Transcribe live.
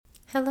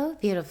Hello,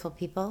 beautiful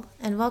people,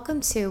 and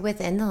welcome to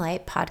Within the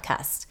Light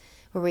podcast,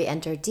 where we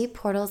enter deep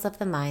portals of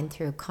the mind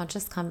through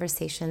conscious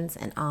conversations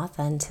and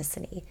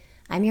authenticity.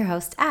 I'm your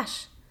host,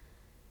 Ash.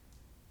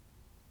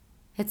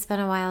 It's been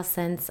a while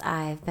since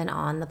I've been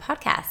on the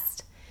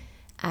podcast.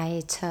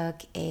 I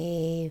took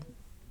a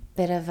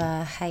bit of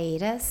a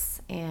hiatus,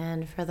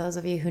 and for those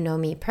of you who know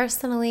me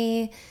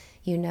personally,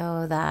 you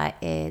know that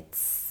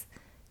it's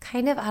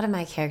kind of out of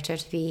my character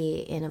to be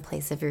in a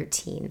place of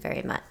routine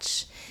very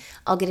much.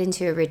 I'll get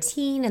into a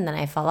routine and then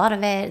I fall out of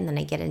it, and then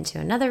I get into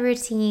another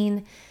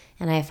routine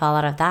and I fall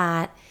out of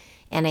that.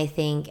 And I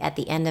think at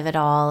the end of it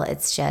all,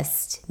 it's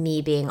just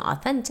me being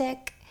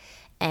authentic.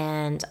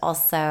 And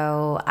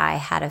also, I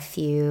had a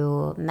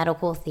few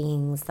medical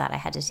things that I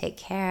had to take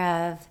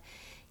care of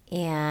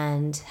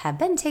and have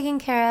been taken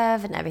care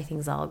of, and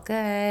everything's all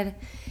good.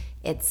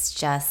 It's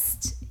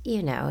just,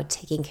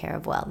 taking care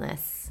of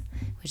wellness,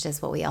 which is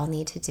what we all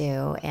need to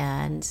do,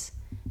 and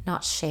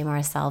not shame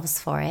ourselves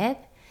for it.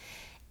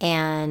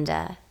 And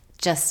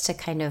just to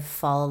kind of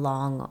follow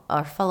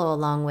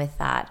along with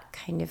that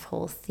kind of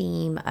whole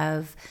theme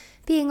of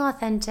being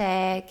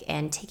authentic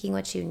and taking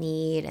what you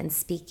need and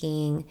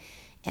speaking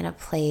in a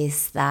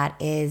place that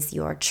is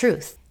your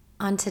truth.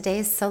 On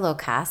today's solo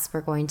cast,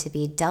 we're going to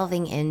be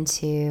delving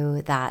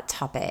into that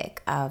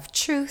topic of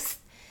truth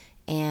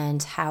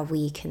and how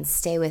we can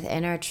stay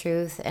within our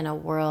truth in a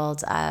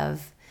world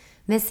of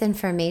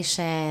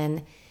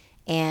misinformation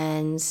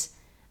and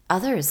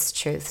others'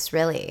 truths,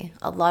 really.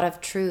 A lot of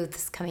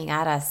truths coming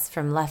at us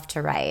from left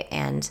to right,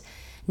 and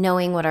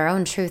knowing what our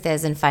own truth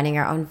is and finding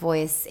our own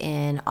voice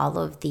in all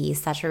of the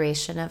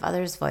saturation of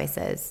others'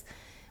 voices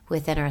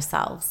within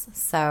ourselves.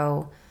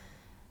 So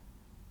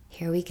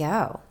here we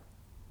go.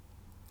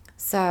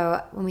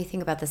 So when we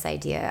think about this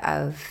idea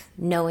of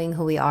knowing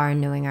who we are and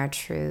knowing our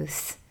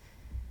truth,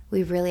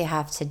 we really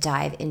have to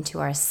dive into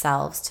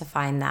ourselves to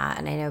find that.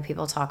 And I know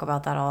people talk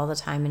about that all the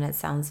time, and it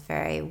sounds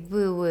very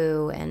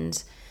woo-woo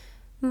and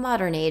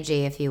modern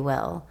agey, if you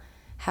will.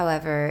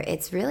 However,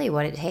 it's really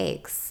what it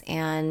takes.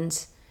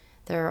 And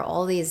there are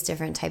all these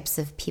different types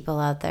of people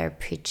out there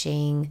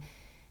preaching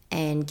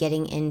and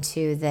getting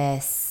into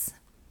this,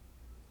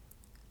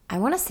 I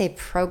want to say,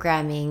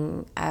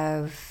 programming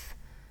of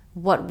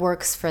what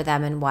works for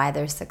them and why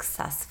they're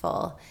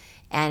successful.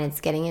 And it's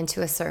getting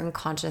into a certain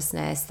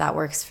consciousness that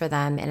works for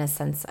them in a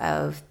sense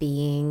of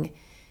being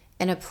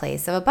in a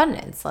place of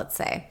abundance, let's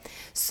say.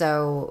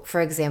 So,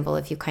 for example,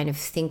 if you kind of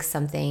think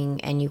something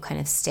and you kind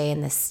of stay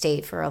in this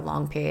state for a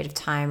long period of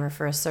time or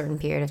for a certain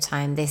period of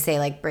time, they say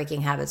like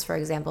breaking habits, for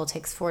example,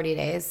 takes 40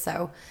 days.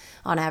 So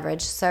on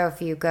average, so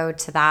if you go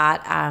to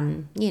that,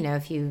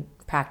 if you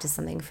practice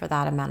something for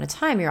that amount of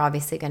time, you're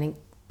obviously going to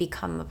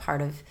become a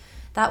part of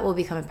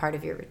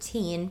your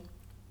routine.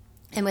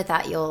 And with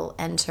that, you'll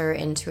enter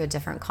into a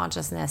different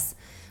consciousness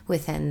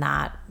within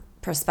that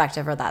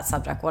perspective or that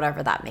subject,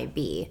 whatever that may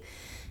be.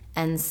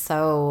 And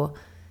so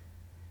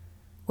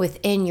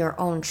within your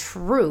own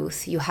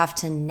truth, you have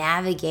to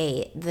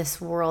navigate this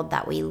world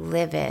that we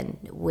live in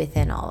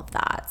within all of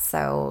that.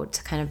 So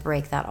to kind of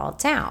break that all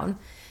down,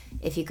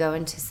 if you go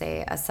into,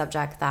 say, a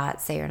subject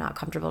that, say, you're not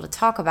comfortable to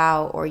talk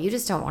about, or you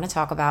just don't want to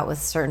talk about with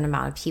a certain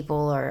amount of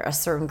people or a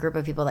certain group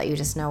of people that you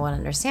just know and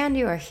understand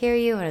you or hear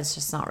you, and it's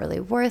just not really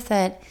worth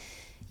it,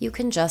 you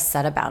can just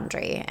set a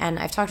boundary. And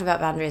I've talked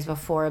about boundaries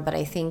before, but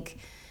I think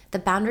the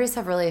boundaries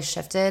have really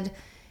shifted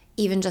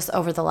even just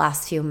over the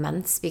last few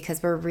months,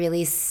 because we're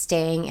really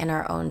staying in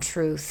our own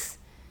truth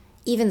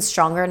even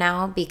stronger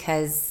now,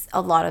 because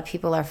a lot of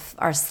people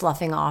are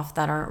sloughing off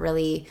that aren't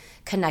really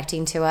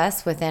connecting to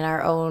us within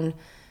our own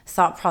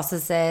thought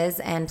processes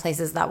and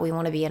places that we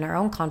want to be in our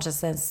own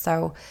consciousness.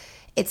 So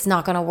it's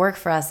not going to work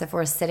for us if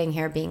we're sitting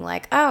here being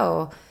like,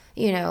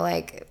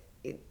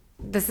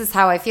 this is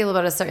how I feel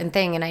about a certain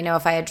thing, and I know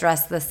if I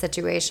address this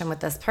situation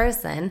with this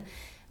person,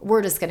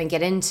 we're just going to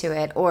get into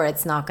it, or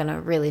it's not going to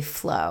really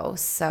flow.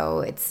 So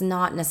it's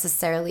not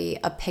necessarily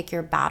a pick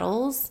your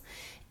battles.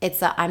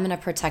 It's a I'm going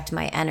to protect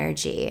my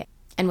energy.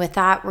 And with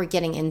that, we're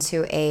getting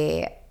into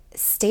a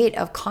state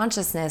of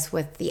consciousness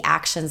with the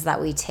actions that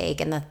we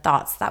take and the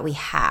thoughts that we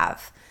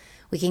have.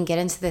 We can get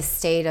into this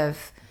state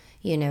of,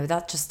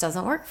 that just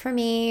doesn't work for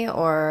me,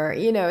 or,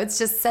 it's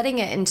just setting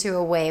it into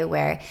a way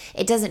where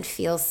it doesn't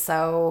feel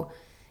so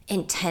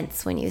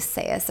intense when you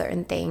say a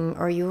certain thing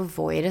or you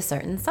avoid a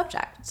certain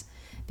subject.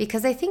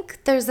 Because I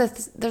think there's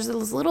a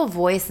little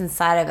voice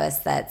inside of us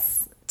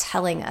that's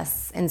telling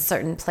us in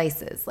certain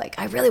places, like,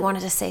 I really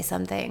wanted to say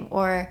something,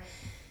 or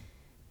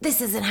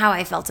this isn't how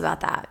I felt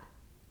about that.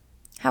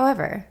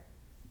 However,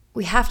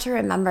 we have to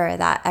remember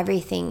that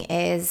everything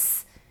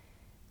is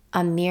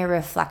a mere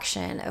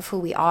reflection of who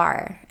we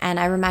are.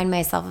 And I remind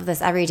myself of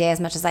this every day as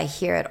much as I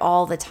hear it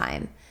all the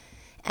time.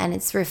 And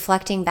it's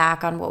reflecting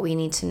back on what we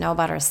need to know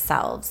about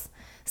ourselves.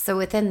 So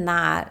within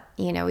that,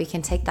 we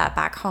can take that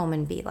back home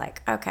and be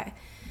like, okay,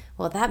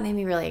 well, that made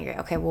me really angry.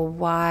 Okay, well,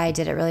 why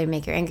did it really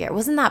make you angry? It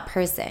wasn't that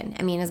person.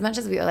 I mean, as much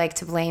as we like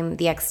to blame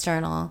the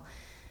external,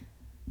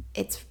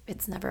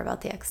 it's never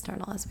about the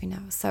external, as we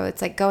know. So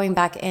it's like going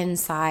back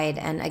inside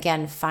and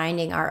again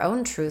finding our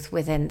own truth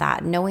within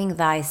that, knowing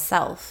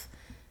thyself,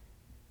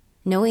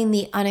 knowing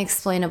the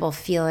unexplainable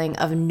feeling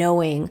of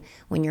knowing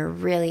when you're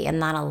really in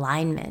that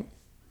alignment.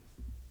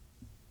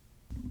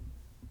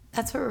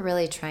 That's what we're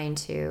really trying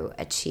to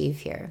achieve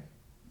here,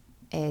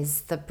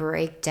 is the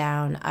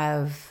breakdown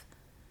of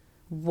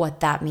what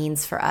that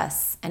means for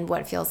us and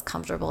what feels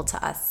comfortable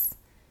to us.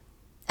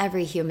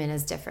 Every human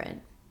is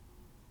different.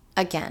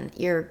 Again,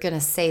 you're going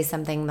to say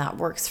something that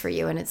works for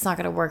you and it's not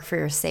going to work for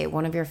your, say,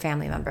 one of your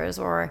family members,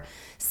 or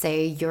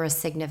say you're a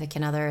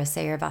significant other, or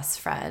say your best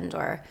friend,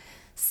 or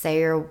say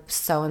you're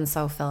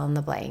so-and-so fill in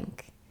the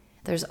blank.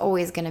 There's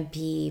always going to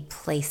be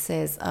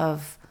places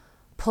of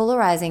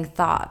polarizing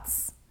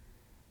thoughts.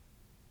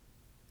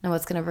 And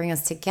what's going to bring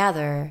us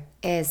together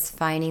is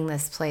finding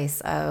this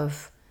place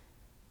of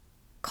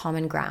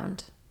common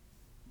ground.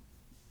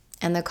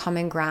 And the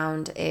common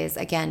ground is,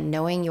 again,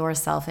 knowing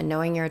yourself and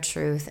knowing your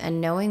truth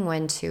and knowing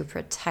when to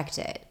protect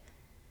it,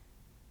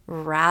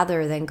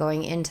 rather than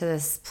going into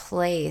this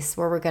place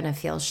where we're going to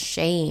feel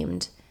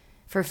shamed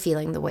for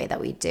feeling the way that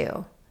we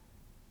do.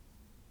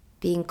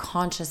 Being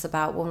conscious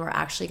about when we're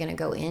actually going to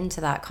go into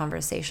that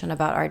conversation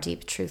about our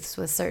deep truths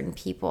with certain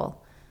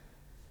people,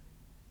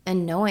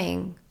 and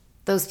knowing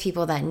those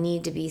people that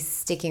need to be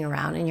sticking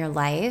around in your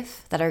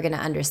life that are going to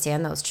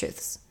understand those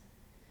truths.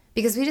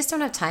 Because we just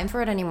don't have time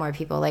for it anymore,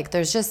 people. Like,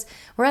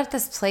 we're at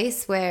this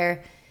place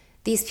where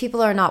these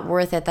people are not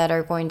worth it, that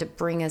are going to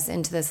bring us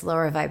into this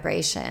lower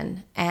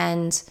vibration.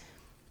 And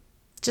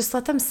just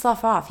let them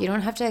slough off. You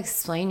don't have to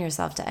explain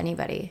yourself to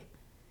anybody.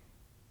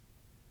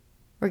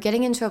 We're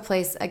getting into a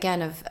place,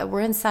 again,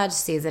 we're in Sag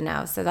season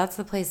now. So that's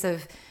the place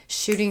of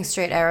shooting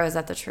straight arrows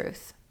at the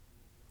truth.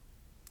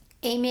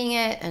 Aiming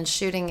it and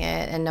shooting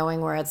it and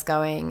knowing where it's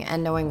going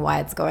and knowing why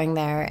it's going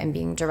there and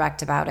being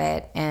direct about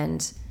it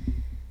and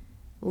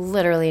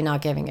literally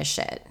not giving a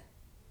shit.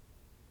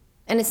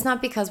 And it's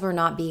not because we're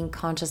not being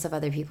conscious of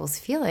other people's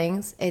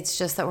feelings. It's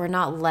just that we're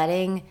not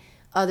letting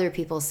other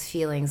people's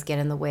feelings get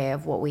in the way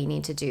of what we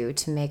need to do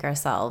to make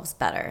ourselves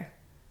better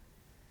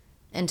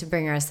and to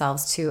bring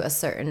ourselves to a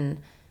certain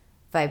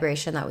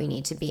vibration that we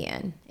need to be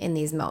in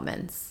these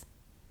moments.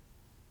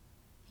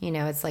 You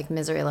know, it's like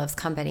misery loves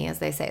company, as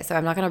they say. So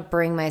I'm not going to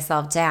bring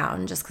myself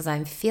down just because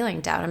I'm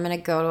feeling down. I'm going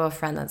to go to a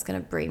friend that's going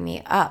to bring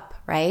me up,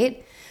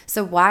 right?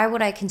 So why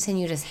would I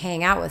continue to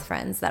hang out with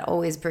friends that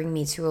always bring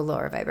me to a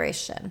lower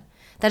vibration?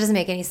 That doesn't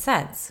make any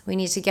sense. We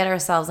need to get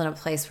ourselves in a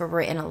place where we're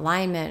in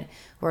alignment,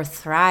 we're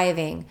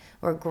thriving,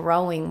 we're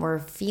growing, we're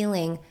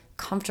feeling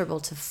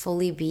comfortable to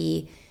fully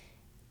be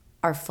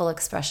our full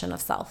expression of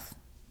self.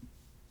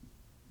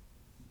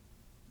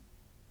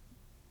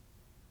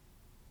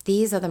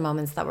 These are the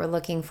moments that we're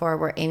looking for,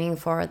 we're aiming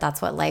for.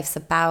 That's what life's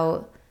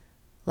about.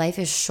 Life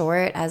is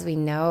short, as we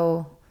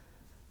know.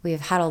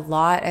 We've had a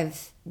lot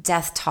of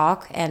death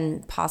talk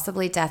and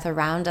possibly death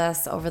around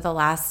us over the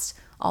last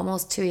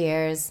almost 2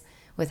 years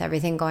with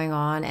everything going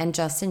on, and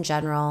just in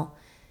general.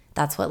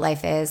 That's what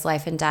life is.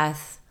 Life and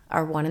death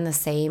are one and the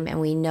same. And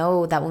we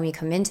know that when we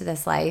come into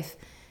this life,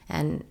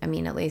 and I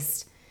mean, at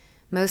least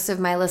most of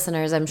my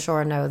listeners, I'm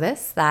sure, know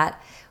this, that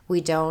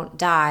we don't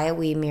die.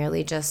 We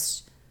merely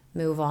just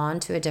move on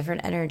to a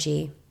different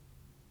energy.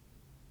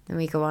 And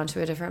we go on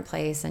to a different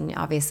place, and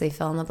obviously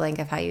fill in the blank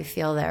of how you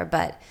feel there.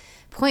 But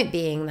point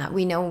being that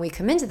we know when we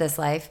come into this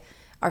life,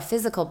 our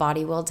physical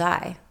body will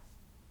die.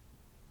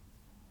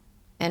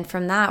 And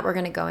from that, we're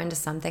going to go into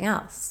something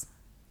else.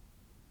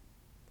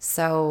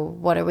 So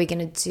what are we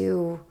going to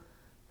do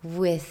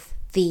with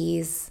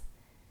these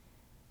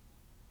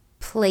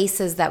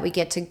places that we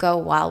get to go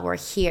while we're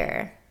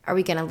here? Are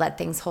we going to let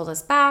things hold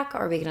us back,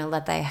 or are we going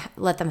to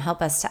let them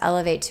help us to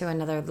elevate to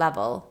another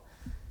level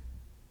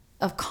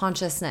of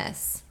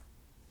consciousness,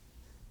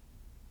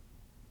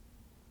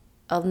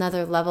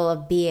 another level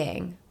of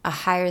being, a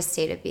higher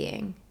state of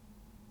being,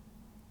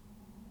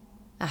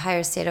 a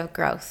higher state of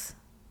growth?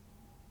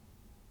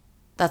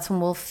 That's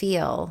when we'll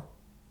feel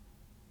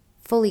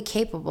fully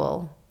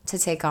capable to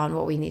take on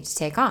what we need to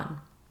take on.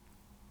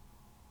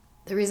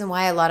 The reason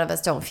why a lot of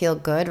us don't feel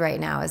good right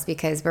now is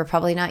because we're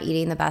probably not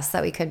eating the best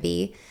that we could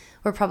be.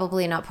 We're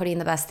probably not putting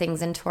the best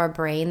things into our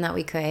brain that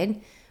we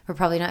could. We're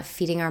probably not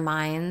feeding our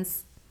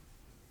minds,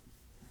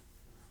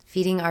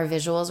 feeding our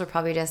visuals. We're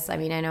probably just, I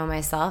know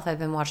myself, I've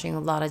been watching a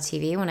lot of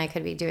TV when I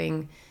could be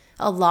doing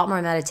a lot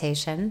more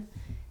meditation,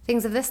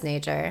 things of this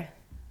nature.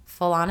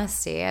 Full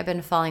honesty, I've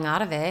been falling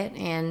out of it,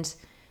 and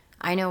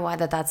I know why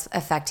that's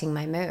affecting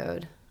my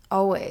mood,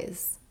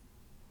 always.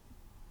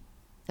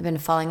 I've been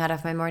falling out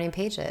of my morning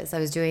pages. I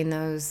was doing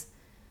those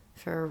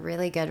for a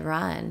really good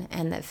run,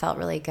 and it felt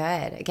really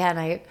good. Again,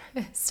 I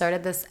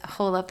started this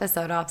whole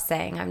episode off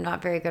saying I'm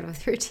not very good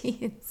with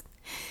routines.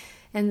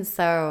 And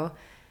so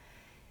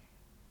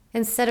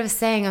instead of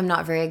saying I'm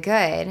not very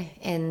good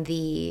in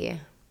the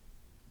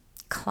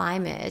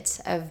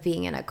climate of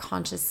being in a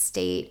conscious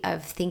state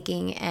of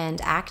thinking and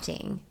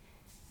acting,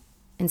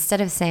 instead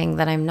of saying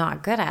that I'm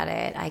not good at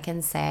it, I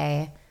can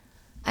say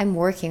I'm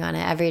working on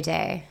it every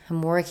day.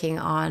 I'm working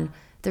on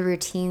the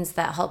routines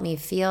that help me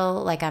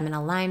feel like I'm in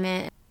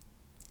alignment,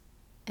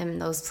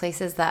 and those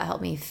places that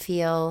help me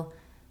feel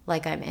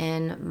like I'm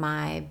in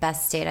my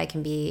best state I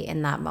can be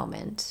in that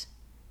moment.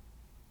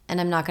 And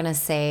I'm not going to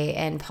say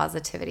in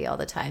positivity all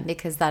the time,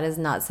 because that is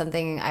not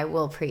something I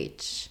will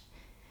preach.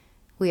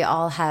 We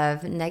all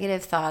have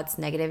negative thoughts,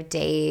 negative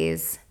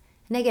days,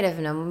 negative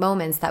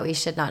moments that we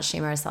should not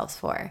shame ourselves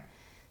for.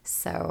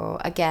 So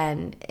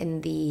again,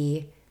 in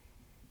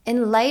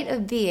light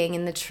of being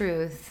in the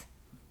truth,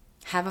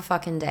 have a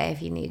fucking day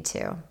if you need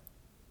to.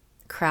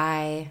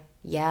 Cry,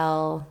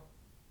 yell,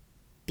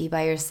 be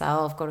by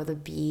yourself, go to the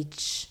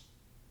beach,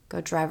 go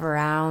drive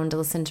around,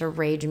 listen to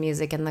rage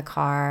music in the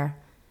car.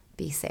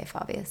 Be safe,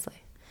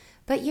 obviously.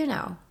 But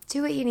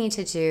do what you need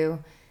to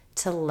do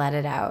to let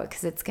it out,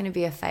 because it's going to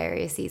be a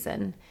fiery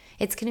season.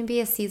 It's going to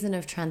be a season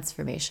of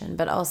transformation,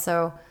 but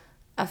also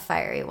a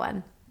fiery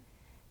one.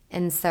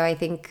 And so I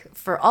think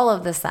for all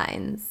of the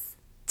signs,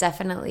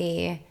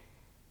 definitely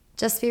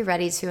just be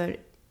ready to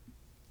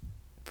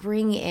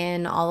bring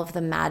in all of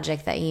the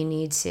magic that you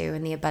need to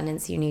and the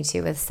abundance you need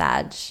to with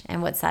Sag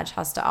and what Sag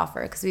has to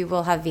offer, because we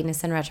will have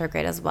Venus in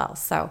retrograde as well.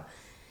 So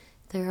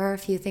there are a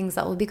few things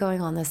that will be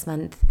going on this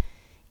month,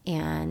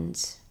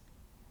 and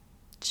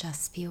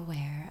just be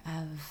aware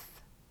of,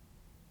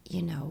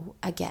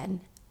 again,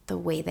 the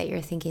way that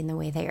you're thinking, the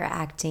way that you're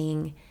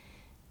acting.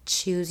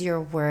 Choose your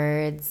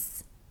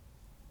words,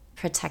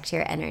 protect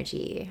your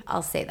energy.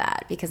 I'll say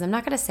that, because I'm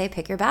not going to say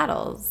pick your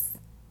battles.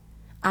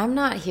 I'm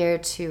not here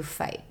to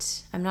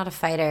fight. I'm not a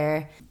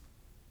fighter.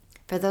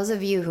 For those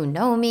of you who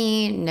know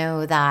me,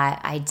 know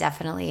that I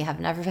definitely have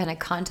never been a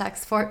contact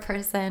sport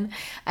person.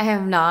 I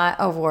am not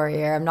a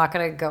warrior. I'm not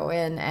going to go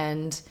in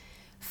and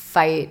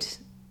fight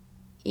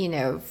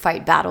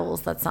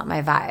battles. That's not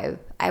my vibe.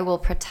 I will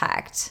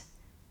protect.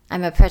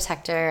 I'm a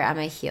protector. I'm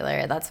a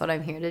healer. That's what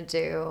I'm here to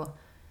do.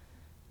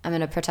 I'm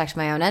going to protect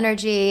my own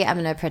energy. I'm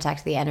going to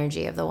protect the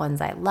energy of the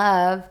ones I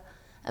love.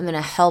 I'm going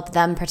to help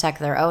them protect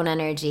their own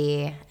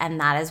energy. And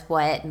that is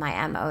what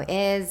my MO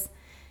is.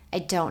 I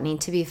don't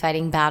need to be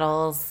fighting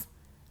battles.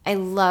 I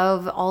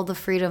love all the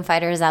freedom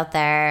fighters out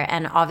there.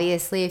 And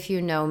obviously, if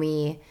you know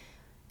me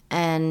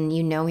and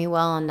you know me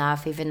well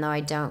enough, even though I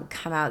don't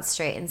come out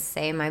straight and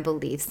say my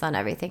beliefs on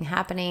everything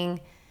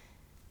happening,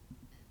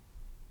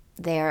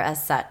 they are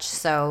as such.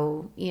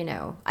 So,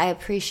 I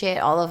appreciate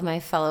all of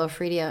my fellow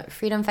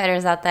freedom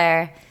fighters out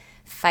there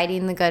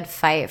fighting the good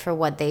fight for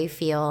what they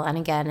feel. And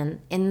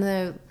again, in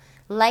the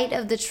light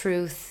of the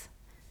truth,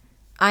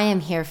 I am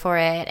here for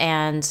it,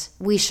 and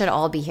we should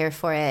all be here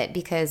for it,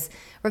 because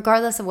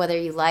regardless of whether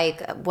you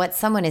like what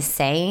someone is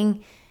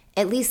saying,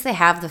 at least they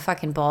have the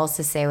fucking balls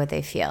to say what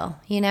they feel,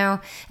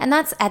 And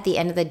that's, at the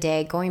end of the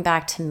day, going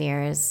back to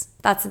mirrors,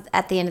 that's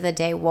at the end of the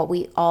day what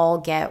we all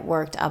get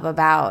worked up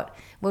about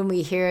when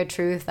we hear a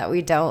truth that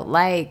we don't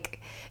like.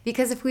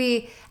 Because if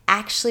we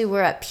actually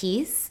were at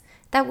peace,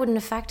 that wouldn't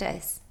affect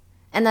us.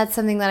 And that's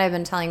something that I've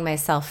been telling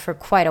myself for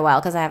quite a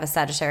while, because I have a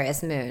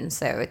Sagittarius moon.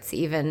 So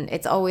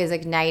it's always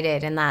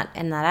ignited in that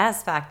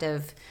aspect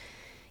of,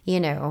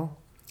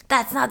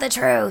 that's not the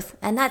truth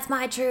and that's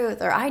my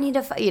truth, or I need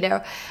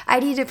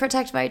to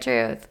protect my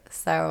truth.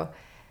 So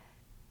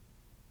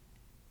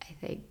I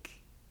think,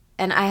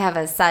 and I have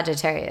a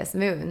Sagittarius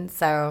moon.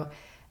 So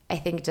I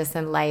think just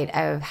in light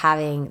of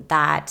having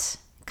that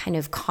kind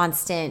of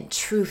constant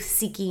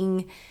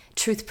truth-seeking,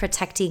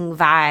 truth-protecting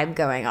vibe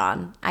going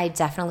on, I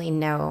definitely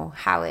know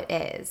how it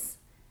is.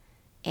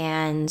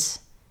 And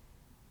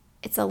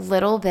it's a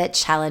little bit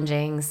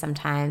challenging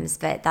sometimes,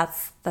 but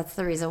that's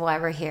the reason why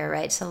we're here,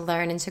 right? To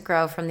learn and to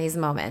grow from these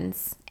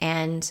moments.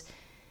 And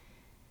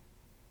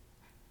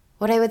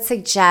what I would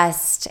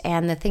suggest,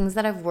 and the things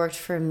that have worked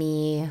for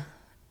me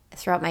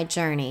throughout my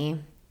journey,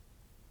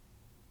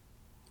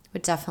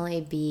 would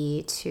definitely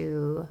be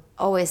to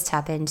always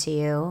tap into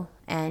you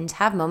and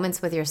have moments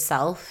with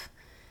yourself,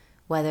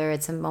 whether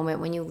it's a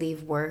moment when you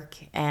leave work.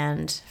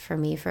 And for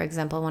me, for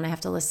example, when I have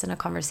to listen to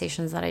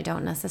conversations that I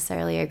don't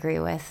necessarily agree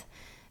with,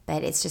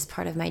 but it's just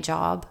part of my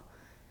job,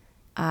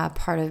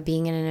 part of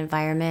being in an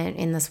environment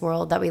in this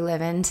world that we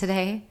live in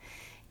today.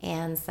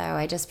 And so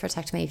I just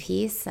protect my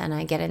peace, and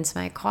I get into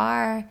my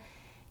car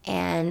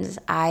and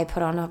I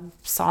put on a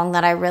song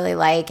that I really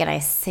like, and I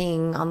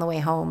sing on the way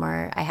home,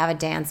 or I have a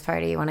dance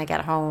party when I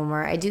get home,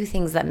 or I do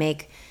things that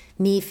make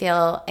me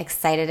feel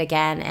excited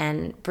again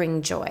and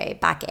bring joy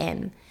back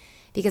in.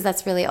 Because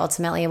that's really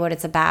ultimately what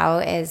it's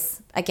about,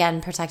 is,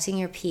 again, protecting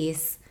your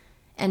peace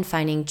and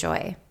finding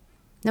joy.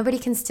 Nobody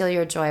can steal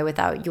your joy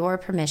without your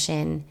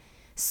permission.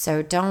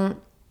 So don't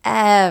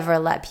ever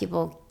let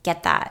people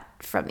get that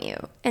from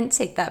you and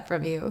take that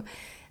from you.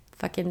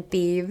 Fucking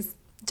thieves,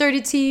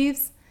 dirty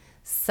thieves.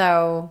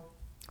 So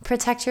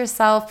protect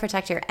yourself,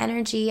 protect your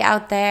energy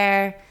out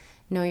there,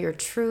 know your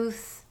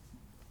truth,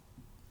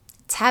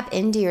 tap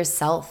into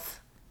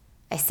yourself.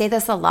 I say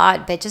this a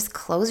lot, but just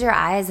close your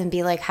eyes and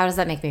be like, how does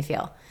that make me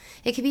feel?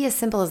 It could be as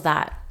simple as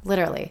that,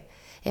 literally.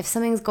 If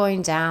something's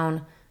going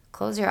down,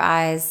 close your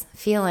eyes,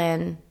 feel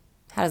in,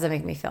 how does that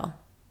make me feel?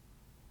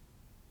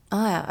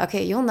 Oh, yeah.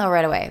 Okay, you'll know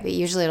right away, but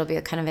usually it'll be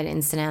a kind of an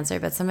instant answer.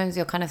 But sometimes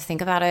you'll kind of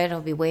think about it,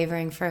 it'll be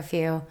wavering for a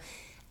few,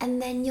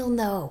 and then you'll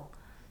know.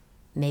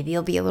 Maybe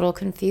you'll be a little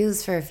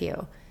confused for a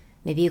few.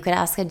 Maybe you could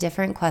ask a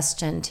different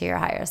question to your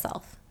higher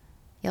self.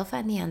 You'll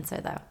find the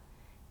answer though.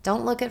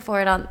 Don't look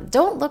for it on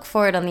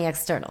the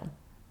external.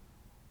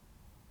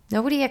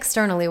 Nobody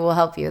externally will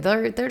help you.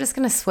 They're just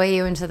going to sway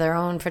you into their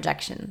own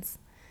projections.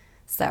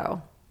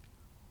 So,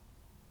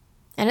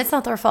 and it's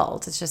not their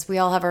fault. It's just we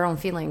all have our own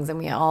feelings and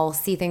we all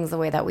see things the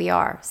way that we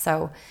are.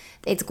 So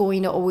it's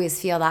going to always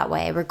feel that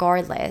way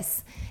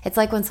regardless. It's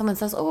like when someone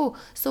says, oh,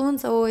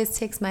 so-and-so always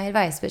takes my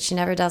advice, but she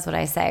never does what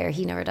I say, or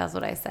he never does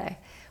what I say.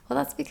 Well,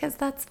 that's because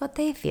that's what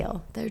they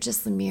feel. They're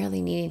just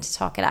merely needing to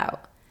talk it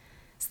out.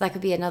 So that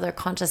could be another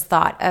conscious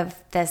thought of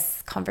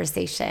this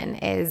conversation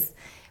is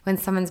when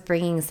someone's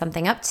bringing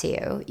something up to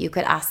you, you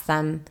could ask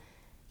them,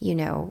 you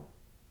know,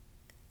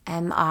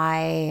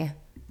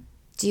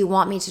 do you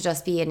want me to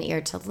just be an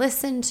ear to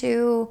listen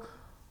to?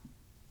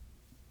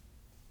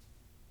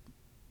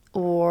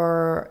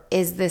 Or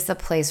is this a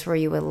place where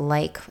you would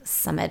like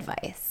some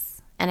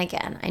advice? And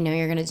again, I know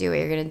you're going to do what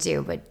you're going to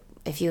do, but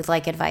if you'd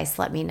like advice,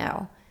 let me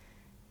know.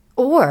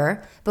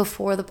 Or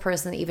before the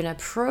person even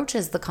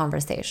approaches the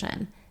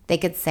conversation, they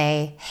could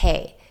say,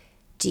 hey,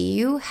 do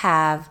you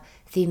have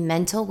the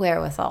mental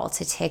wherewithal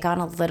to take on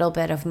a little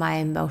bit of my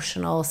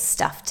emotional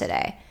stuff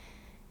today?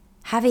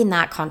 Having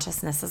that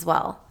consciousness as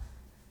well.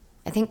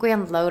 I think we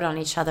unload on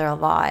each other a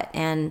lot,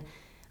 and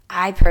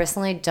I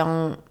personally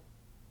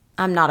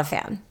I'm not a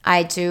fan.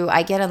 I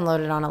get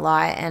unloaded on a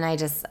lot, and I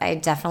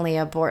definitely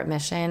abort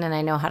mission, and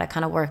I know how to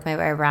kind of work my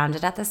way around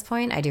it at this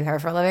point. I do hair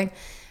for a living.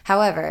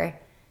 However,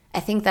 I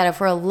think that if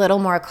we're a little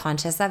more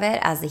conscious of it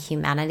as a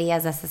humanity,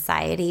 as a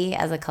society,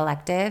 as a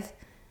collective,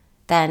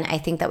 then I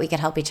think that we could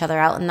help each other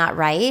out in that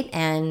right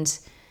and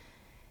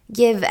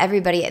give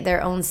everybody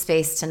their own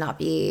space to not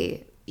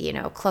be,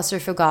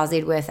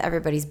 claustrophobic with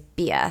everybody's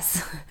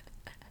BS.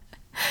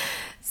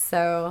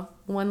 So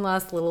one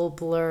last little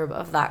blurb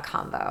of that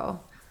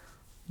combo.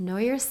 Know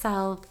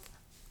yourself,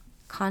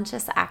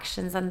 conscious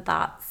actions and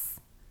thoughts.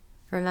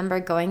 Remember,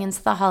 going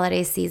into the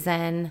holiday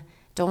season,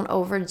 don't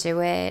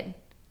overdo it.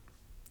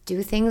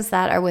 Do things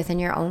that are within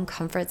your own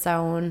comfort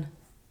zone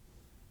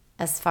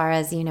as far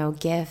as,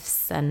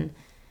 gifts and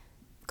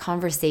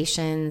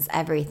conversations,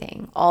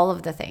 everything, all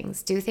of the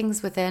things. Do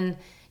things within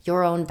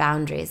your own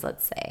boundaries,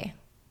 let's say.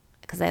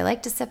 Because I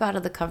like to step out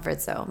of the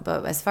comfort zone,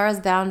 but as far as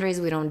boundaries,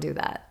 we don't do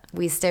that.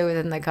 We stay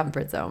within the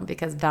comfort zone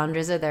because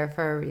boundaries are there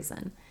for a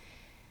reason.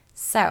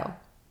 So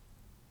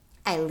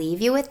I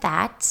leave you with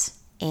that,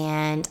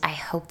 and I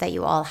hope that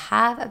you all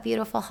have a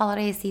beautiful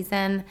holiday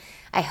season.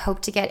 I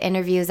hope to get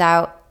interviews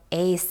out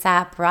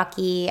ASAP,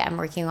 Rocky. I'm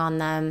working on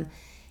them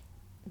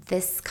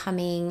this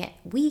coming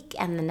week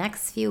and the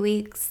next few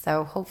weeks,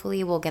 so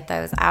hopefully we'll get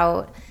those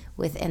out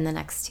within the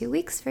next 2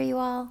 weeks for you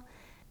all.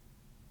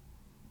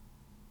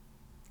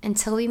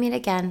 Until we meet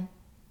again,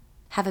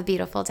 have a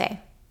beautiful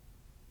day.